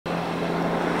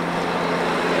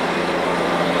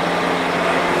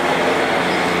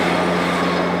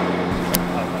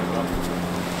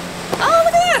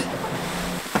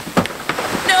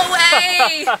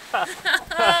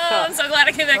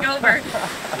Get back over.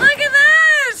 Look at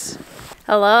that!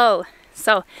 Hello.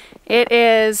 So it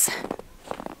is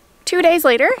 2 days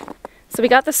later. So we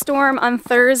got the storm on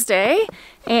Thursday,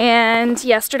 and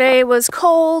yesterday was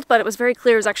cold, but it was very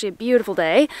clear. It was actually a beautiful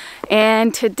day.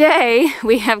 And today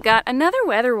we have got another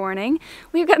weather warning.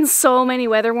 We've gotten so many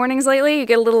weather warnings lately. You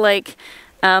get a little like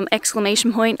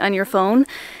exclamation point on your phone,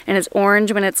 and it's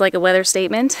orange when it's like a weather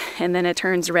statement, and then it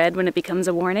turns red when it becomes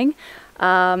a warning.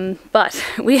 But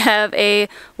we have a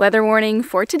weather warning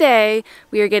for today.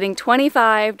 We are getting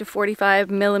 25 to 45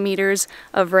 millimeters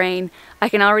of rain. I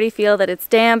can already feel that it's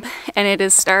damp and it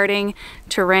is starting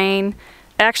to rain.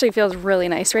 It actually feels really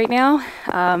nice right now.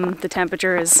 The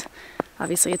temperature is,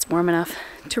 obviously it's warm enough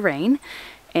to rain,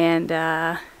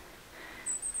 and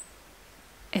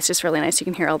it's just really nice. You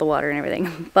can hear all the water and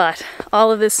everything. But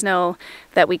all of this snow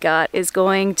that we got is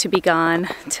going to be gone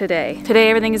today. Today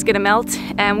everything is gonna melt,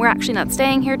 and we're actually not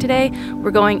staying here today.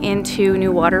 We're going into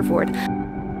New Waterford.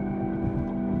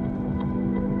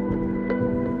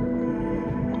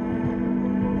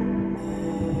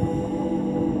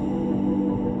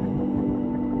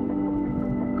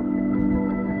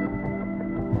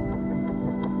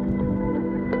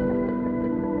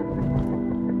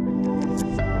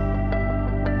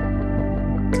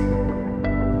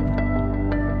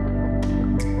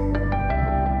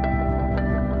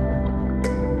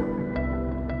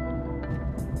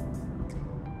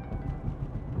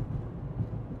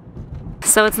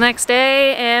 So it's the next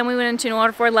day, and we went into New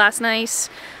Waterford last night.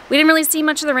 We didn't really see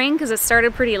much of the rain because it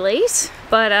started pretty late,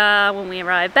 but when we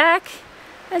arrived back,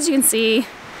 as you can see,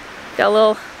 got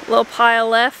a little pile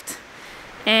left,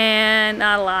 and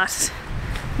not a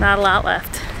lot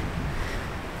left.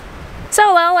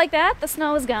 So well, like that, the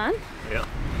snow is gone. Yeah.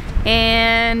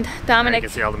 And Dominic, you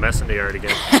can see all the mess in the yard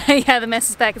again. Yeah, the mess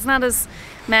is back. It's not as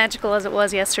magical as it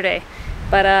was yesterday,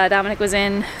 but Dominic was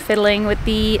in fiddling with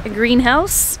the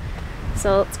greenhouse.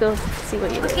 So let's go see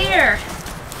what you did here.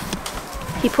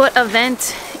 He put a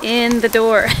vent in the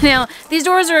door. Now, these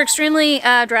doors are extremely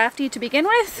drafty to begin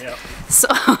with. Yep.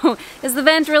 So, is the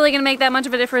vent really going to make that much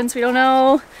of a difference? We don't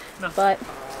know. No. But,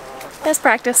 best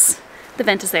practice, the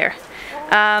vent is there.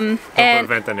 And put a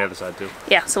vent on the other side too.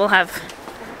 Yeah, so we'll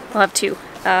have two.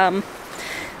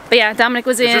 But yeah, Dominic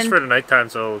was in. It's just for the nighttime,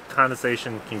 so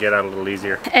condensation can get out a little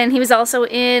easier. And he was also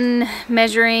in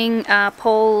measuring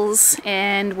poles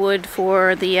and wood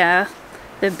for the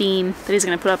beam that he's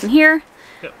going to put up in here.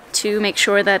 Yep. To make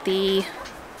sure that the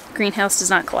greenhouse does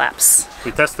not collapse.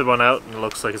 We tested one out and it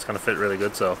looks like it's going to fit really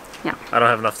good, so yeah. I don't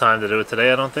have enough time to do it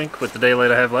today, I don't think, with the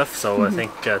daylight I have left, so I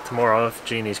think tomorrow, if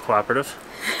Jeannie's cooperative,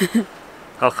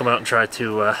 I'll come out and try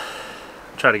to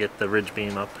get the ridge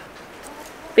beam up.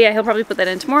 But yeah, he'll probably put that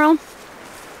in tomorrow.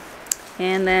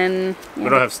 And then... Yeah. We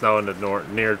don't have snow in the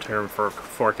near-term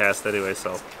forecast anyway,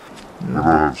 so... We don't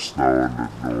have snow in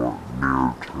the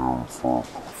near-term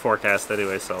forecast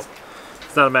anyway, so...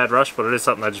 It's not a mad rush, but it is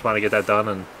something I just want to get that done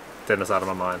and then it's out of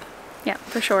my mind. Yeah,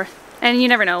 for sure. And you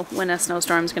never know when a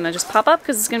snowstorm's going to just pop up,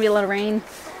 because it's going to be a lot of rain.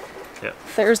 Yeah.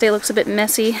 Thursday looks a bit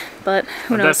messy, but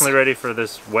who knows? I'm definitely ready for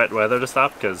this wet weather to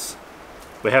stop, because...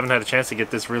 We haven't had a chance to get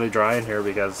this really dry in here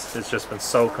because it's just been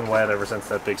soaking wet ever since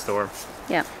that big storm.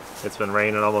 Yeah. It's been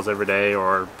raining almost every day,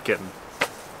 or getting,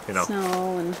 you know,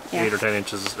 snow and 8 or 10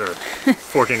 inches or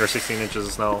 14 or 16 inches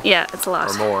of snow. Yeah, it's a lot.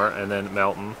 Or more, and then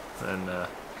melting. And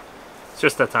it's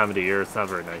just that time of the year. It's not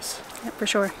very nice. Yeah, for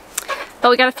sure. But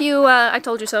we got a few I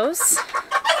told you so's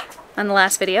on the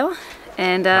last video.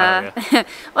 And, yeah.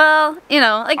 Well, you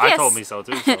know, like, yes. I told me so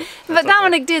too. So but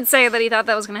Dominic did say that he thought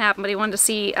that was going to happen, but he wanted to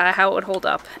see how it would hold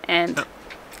up. And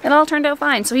it all turned out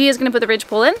fine. So he is going to put the ridge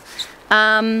pole in.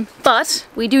 But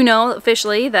we do know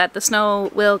officially that the snow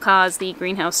will cause the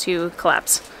greenhouse to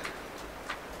collapse.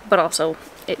 But also,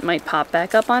 it might pop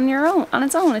back up on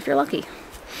its own if you're lucky.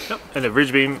 Yep. And the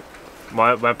ridge beam,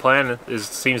 my plan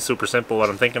seems super simple, what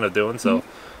I'm thinking of doing, so...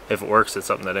 If it works, it's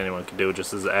something that anyone can do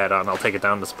just as an add-on. I'll take it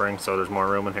down to spring so there's more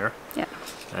room in here. Yeah.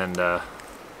 And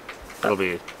it'll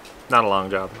be not a long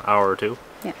job, an hour or two.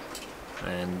 Yeah.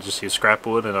 And just use scrap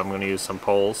wood, and I'm going to use some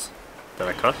poles that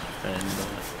I cut, and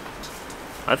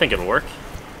I think it'll work.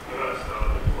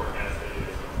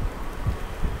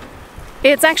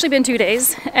 It's actually been 2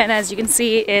 days, and as you can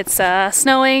see, it's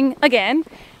snowing again.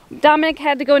 Dominic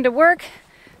had to go into work,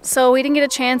 so we didn't get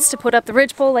a chance to put up the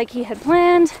ridge pole like he had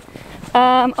planned.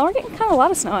 We're getting kind of a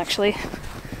lot of snow actually.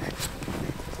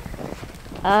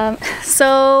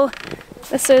 So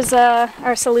this is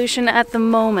our solution at the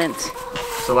moment.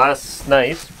 So last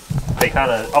night they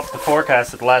kind of upped the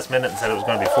forecast at the last minute and said it was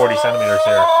going to be 40 centimeters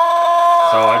here.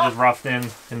 So I just roughed in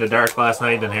the dark last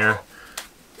night in here.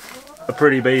 A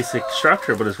pretty basic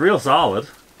structure, but it's real solid.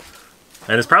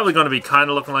 And it's probably going to be kind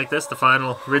of looking like this, the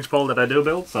final ridgepole that I do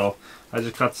build. So I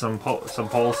just cut some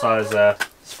pole size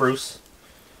spruce,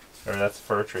 or that's a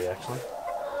fir tree actually.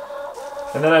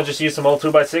 And then I just used some old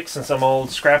 2x6 and some old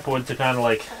scrap wood to kind of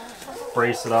like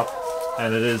brace it up,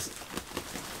 and it is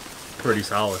pretty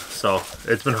solid. So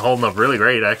it's been holding up really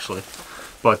great actually.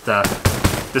 But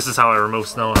this is how I remove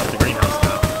snow off the greenhouse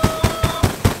now.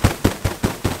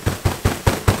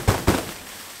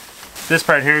 This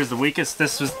part here is the weakest.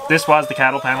 This was the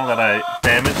cattle panel that I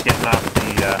damaged getting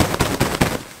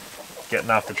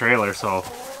off the trailer. So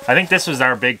I think this was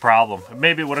our big problem.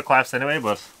 Maybe it would have collapsed anyway,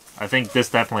 but I think this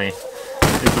definitely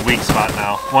is the weak spot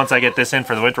now. Once I get this in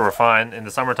for the winter, we're fine. In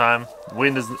the summertime,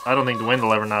 I don't think the wind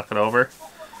will ever knock it over.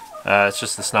 It's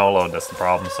just the snow load that's the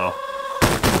problem. So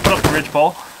put up the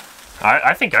ridgepole.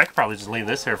 I think I could probably just leave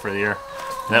this here for the year.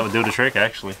 And that would do the trick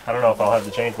actually. I don't know if I'll have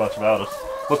to change much about it.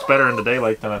 Looks better in the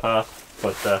daylight than I thought.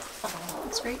 But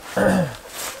that's great.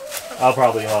 I'll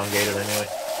probably elongate it anyway.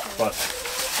 But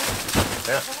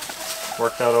yeah,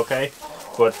 worked out okay.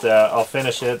 But I'll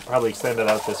finish it, probably extend it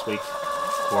out this week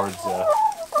towards the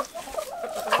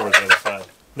other side.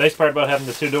 Nice part about having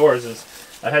the two doors is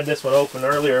I had this one open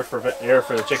earlier for air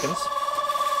for the chickens,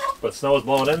 but snow is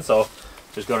blowing in, so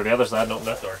just go to the other side and open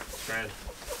that door. It's grand.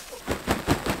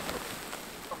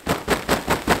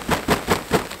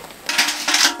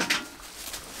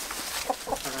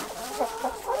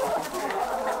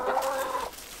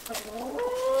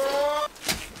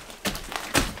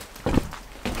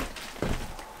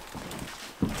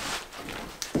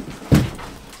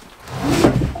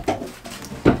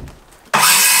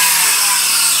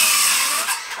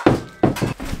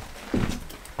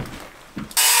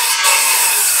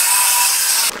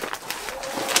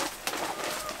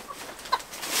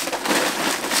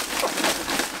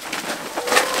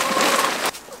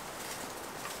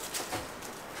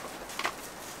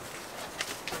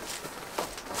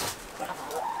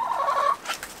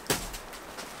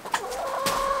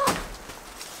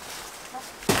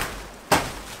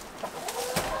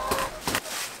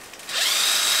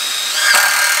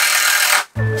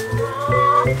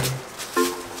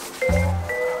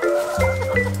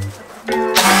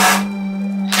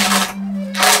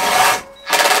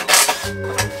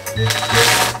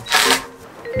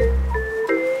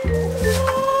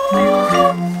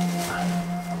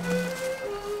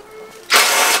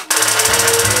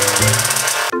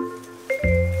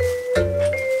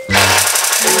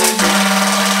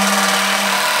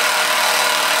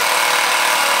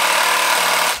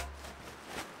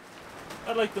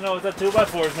 I'd like to know what that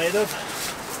 2x4 is made of.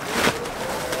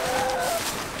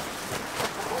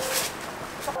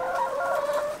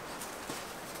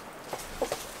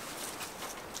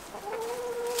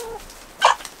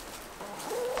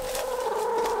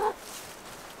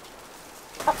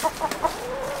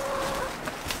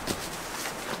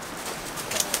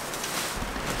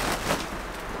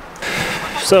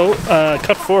 So,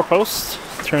 cut 4 posts.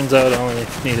 Turns out I only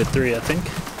needed 3, I think.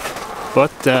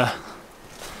 But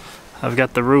I've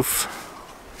got the roof,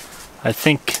 I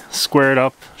think, squared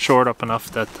up, shored up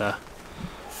enough that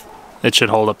it should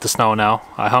hold up the snow now.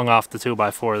 I hung off the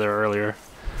 2x4 there earlier,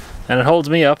 and it holds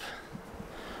me up.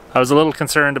 I was a little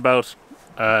concerned about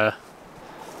the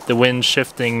wind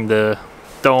shifting the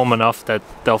dome enough that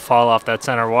they'll fall off that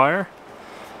center wire,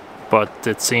 but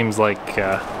it seems like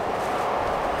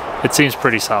it seems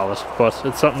pretty solid. But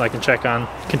it's something I can check on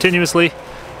continuously.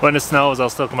 When it snows, I'll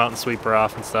still come out and sweep her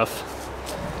off and stuff.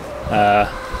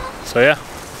 So yeah,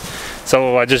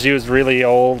 so I just used really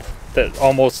old, that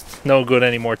almost no good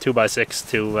anymore 2x6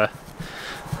 to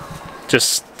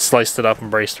just sliced it up and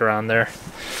braced around there.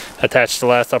 Attached the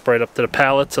last upright up to the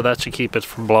pallet, so that should keep it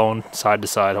from blowing side to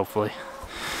side hopefully.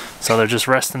 So they're just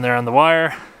resting there on the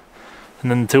wire,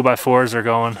 and then the 2x4s are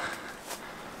going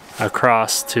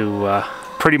across to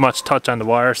pretty much touch on the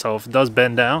wire. So if it does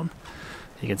bend down,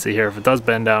 you can see here, if it does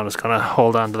bend down, it's gonna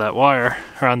hold onto that wire,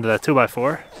 or onto that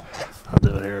 2x4. I'll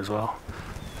do it here as well.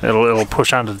 It'll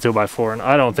push onto the 2x4, and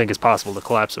I don't think it's possible to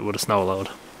collapse it with a snow load.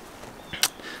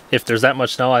 If there's that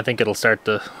much snow, I think it'll start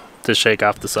to shake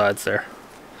off the sides there.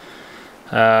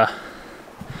 That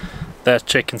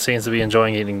chicken seems to be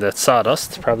enjoying eating that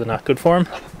sawdust. Probably not good for him,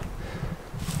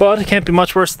 but it can't be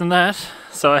much worse than that.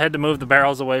 So I had to move the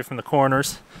barrels away from the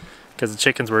corners because the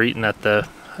chickens were eating at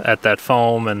that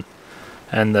foam,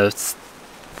 and this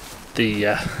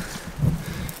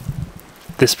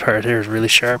part here is really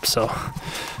sharp, so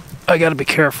I gotta be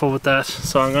careful with that.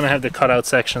 So I'm gonna have to cut out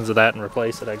sections of that and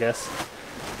replace it, I guess.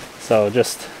 So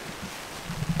just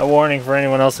a warning for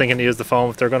anyone else thinking to use the foam.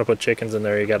 If they're gonna put chickens in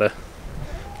there, you gotta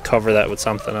cover that with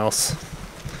something else.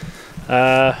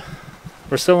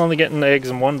 we're still only getting the eggs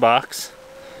in one box.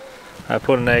 I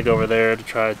put an egg over there to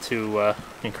try to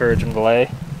encourage them to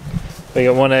lay. We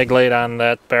get one egg laid on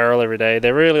that barrel every day.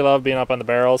 They really love being up on the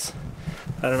barrels.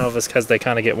 I don't know if it's because they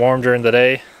kind of get warm during the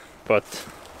day, but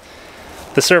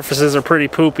the surfaces are pretty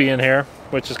poopy in here,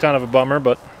 which is kind of a bummer,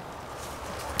 but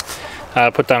I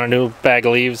put down a new bag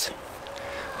of leaves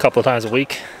a couple of times a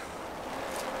week,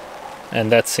 and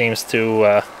that seems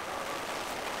to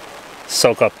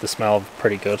soak up the smell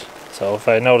pretty good. So if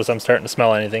I notice I'm starting to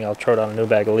smell anything, I'll throw down a new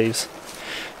bag of leaves,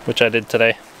 which I did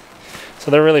today. So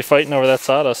they're really fighting over that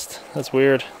sawdust. That's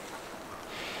weird.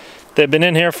 They've been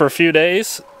in here for a few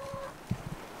days.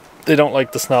 They don't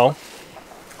like the snow.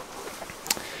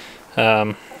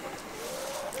 But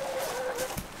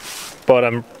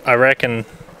I reckon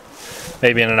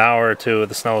maybe in an hour or two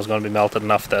the snow is going to be melted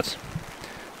enough that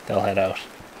they'll head out.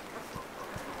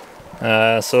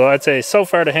 So I'd say so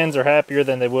far the hens are happier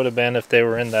than they would have been if they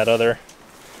were in that other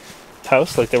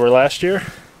house like they were last year,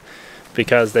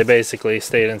 because they basically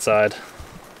stayed inside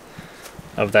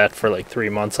of that for like 3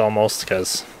 months almost,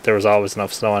 because there was always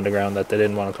enough snow on the ground that they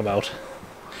didn't want to come out.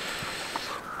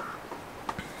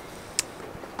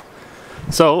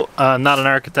 So I'm not an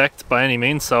architect by any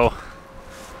means,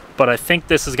 but I think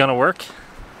this is gonna work.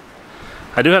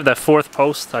 I do have that fourth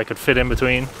post I could fit in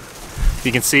between.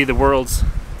 You can see the world's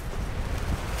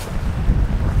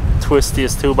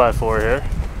twistiest 2x4 here,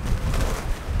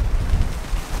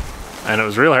 and it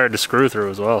was real hard to screw through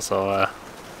as well, so I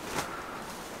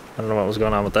don't know what was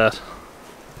going on with that.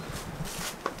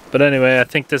 But anyway, I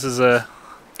think this is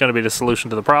gonna be the solution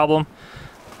to the problem.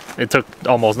 It took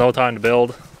almost no time to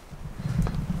build,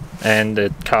 and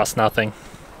it cost nothing.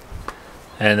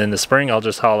 And in the spring I'll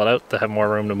just haul it out to have more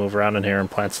room to move around in here and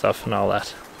plant stuff and all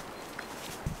that.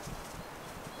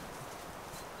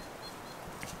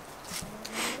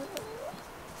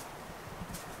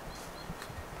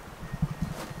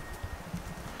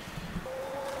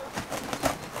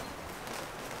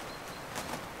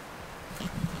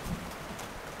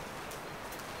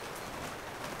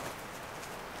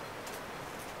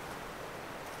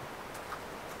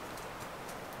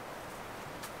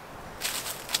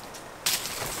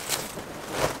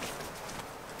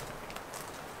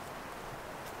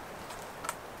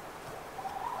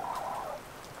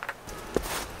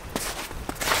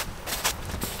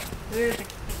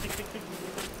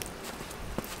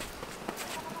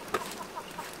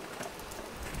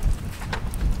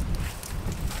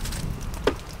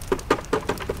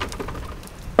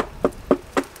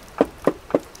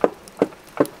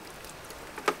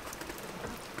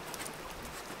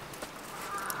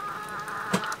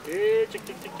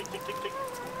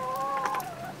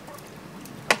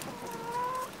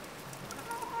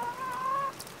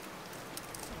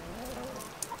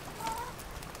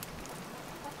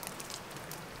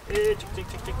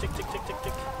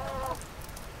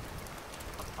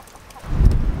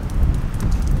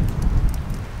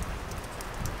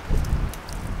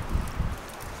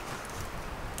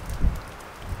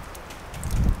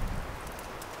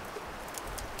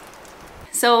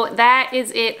 So that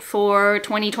is it for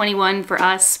 2021 for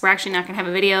us. We're actually not gonna have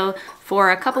a video for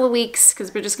a couple of weeks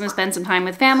because we're just gonna spend some time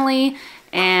with family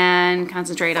and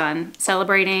concentrate on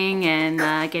celebrating and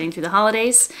getting through the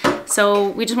holidays. So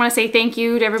we just want to say thank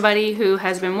you to everybody who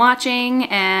has been watching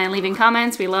and leaving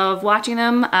comments. We love watching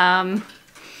them.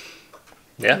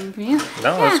 Yeah.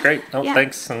 No, that's great. No,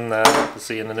 thanks, and we'll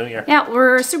see you in the new year. Yeah,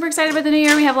 we're super excited about the new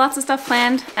year. We have lots of stuff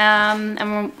planned,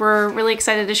 and we're really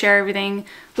excited to share everything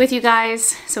with you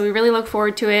guys. So we really look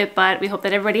forward to it, but we hope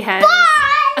that everybody has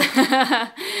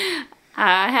a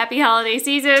happy holiday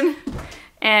season,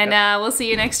 and we'll see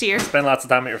you next year. Spend lots of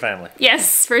time with your family.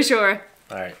 Yes, for sure.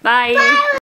 All right.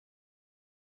 Bye.